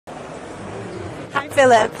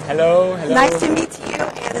Philip. Hello, hello. Nice to meet you,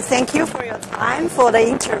 and thank you for your time for the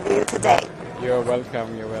interview today. You're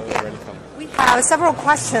welcome, you're welcome. We have several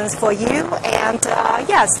questions for you, and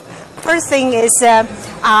yes, first thing is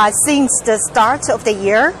since the start of the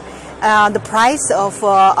year, the price of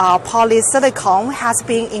polysilicon has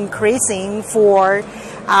been increasing for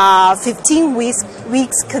 15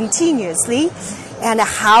 weeks continuously. And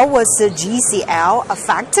how was GCL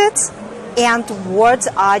affected? And what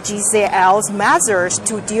are GCL's measures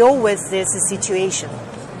to deal with this situation?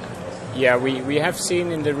 Yeah, we have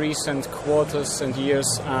seen in the recent quarters and years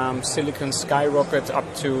silicon skyrocket up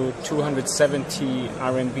to 270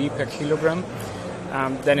 RMB per kilogram.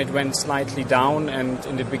 Then it went slightly down, and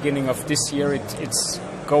in the beginning of this year it's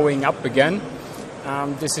going up again.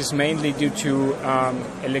 This is mainly due to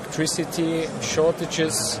electricity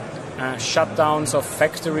shortages, shutdowns of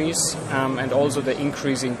factories, and also the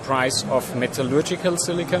increasing price of metallurgical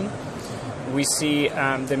silicon. We see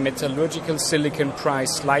the metallurgical silicon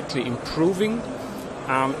price slightly improving.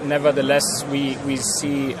 Nevertheless, we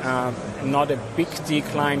see not a big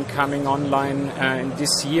decline coming online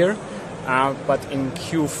this year, but in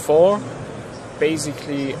Q4,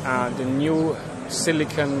 basically the new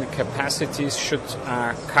silicon capacities should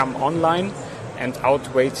come online and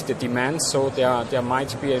outweigh the demand, so there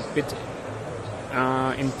might be a bit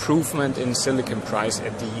improvement in silicon price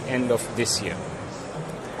at the end of this year.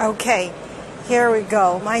 Okay, here we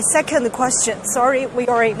go. My second question. Sorry, we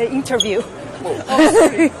are in the interview.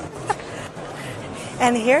 Sorry.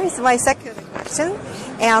 And here is my second question.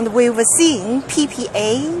 And we've seen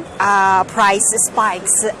PPA price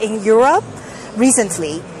spikes in Europe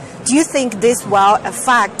recently. Do you think this will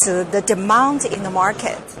affect the demand in the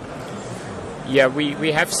market? Yeah,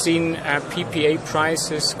 we have seen PPA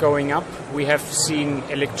prices going up. We have seen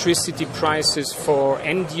electricity prices for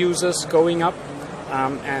end users going up,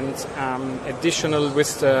 and additional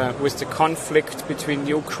with the conflict between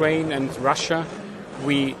Ukraine and Russia,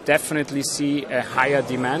 we definitely see a higher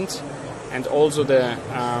demand, and also the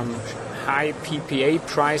high PPA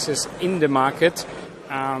prices in the market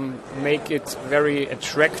make it very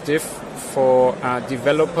attractive for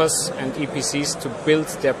developers and EPCs to build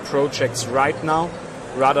their projects right now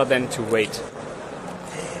rather than to wait.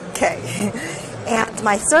 Okay. And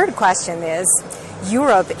my third question is,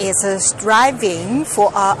 Europe is striving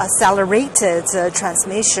for accelerated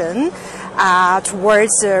transmission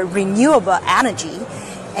towards renewable energy.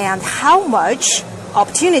 And how much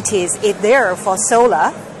opportunities is there for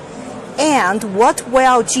solar? And what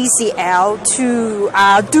will GCL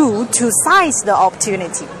do to seize the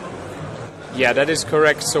opportunity? Yeah, that is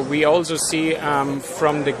correct. So we also see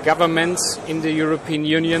from the governments in the European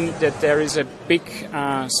Union that there is a big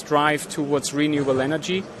strive towards renewable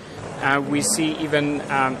energy. We see even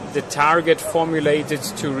the target formulated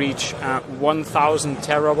to reach 1,000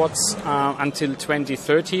 terawatts until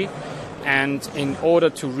 2030. And in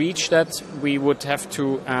order to reach that, we would have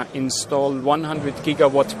to install 100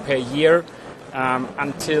 gigawatt per year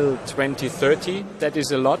until 2030. That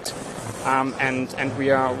is a lot. And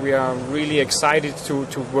we are really excited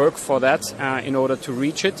to work for that in order to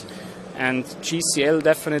reach it. And GCL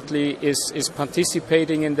definitely is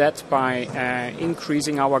participating in that by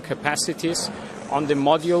increasing our capacities on the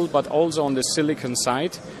module, but also on the silicon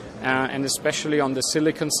side, and especially on the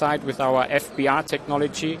silicon side with our FBR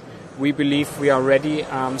technology. We believe we are ready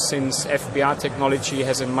since FBR technology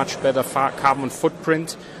has a much better carbon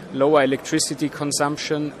footprint, lower electricity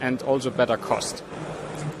consumption, and also better cost.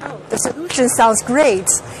 The solution sounds great.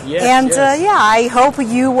 Yes, and yes. Yeah, I hope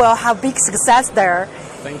you will have big success there.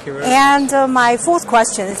 Thank you very much. And my fourth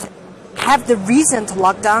question is, have the recent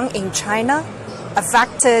lockdown in China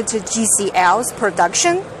affected GCL's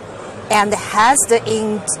production? And has the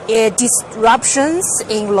disruptions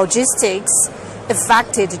in logistics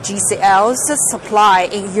affected GCL's supply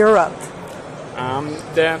in Europe?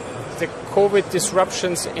 The COVID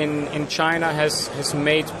disruptions in China has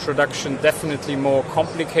made production definitely more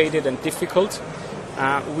complicated and difficult.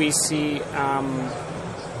 We see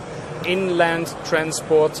inland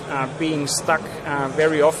transport being stuck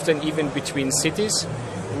very often, even between cities.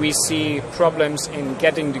 We see problems in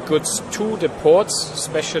getting the goods to the ports,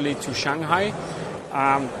 especially to Shanghai.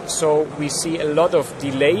 So we see a lot of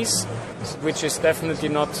delays, which is definitely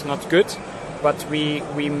not good. But we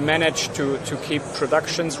manage to keep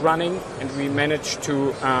productions running, and we manage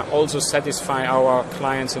to also satisfy our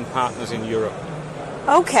clients and partners in Europe.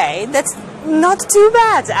 Okay, that's not too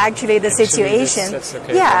bad, actually, the situation. That's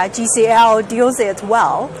okay. Yeah, GCL deals it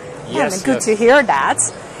well. Yes, and good to hear that.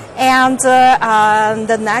 And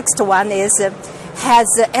the next one is, has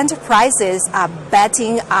enterprises are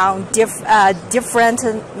betting on different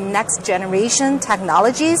next generation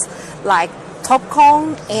technologies like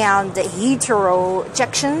TOPCon and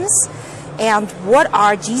heterojections? And what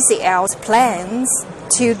are GCL's plans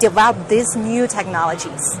to develop these new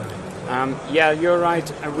technologies? Yeah, you're right.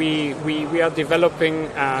 We are developing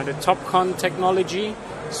the TOPCon technology.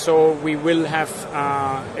 So we will have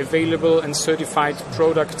available and certified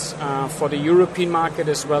products for the European market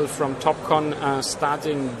as well from TOPCon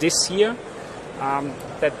starting this year.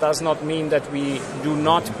 That does not mean that we do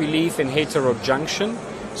not believe in heterojunction.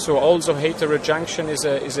 So also heterojunction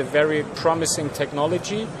is a very promising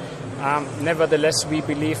technology. Nevertheless, we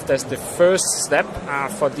believe that the first step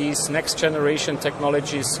for these next generation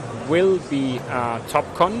technologies will be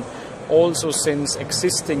TOPCon, also since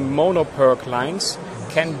existing mono-PERC lines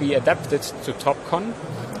can be adapted to TOPCon,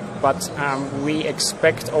 but we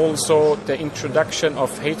expect also the introduction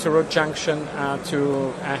of heterojunction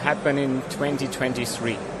to happen in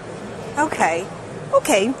 2023. Okay.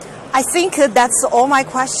 I think that's all my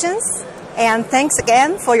questions. And thanks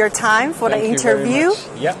again for your time for the interview.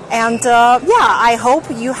 Yeah. And I hope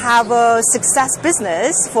you have a success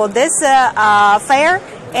business for this fair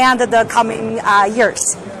and the coming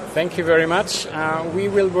years. Thank you very much. We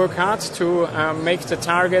will work hard to make the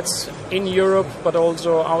targets in Europe, but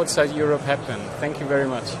also outside Europe happen. Thank you very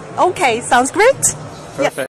much. Okay, sounds great. Perfect.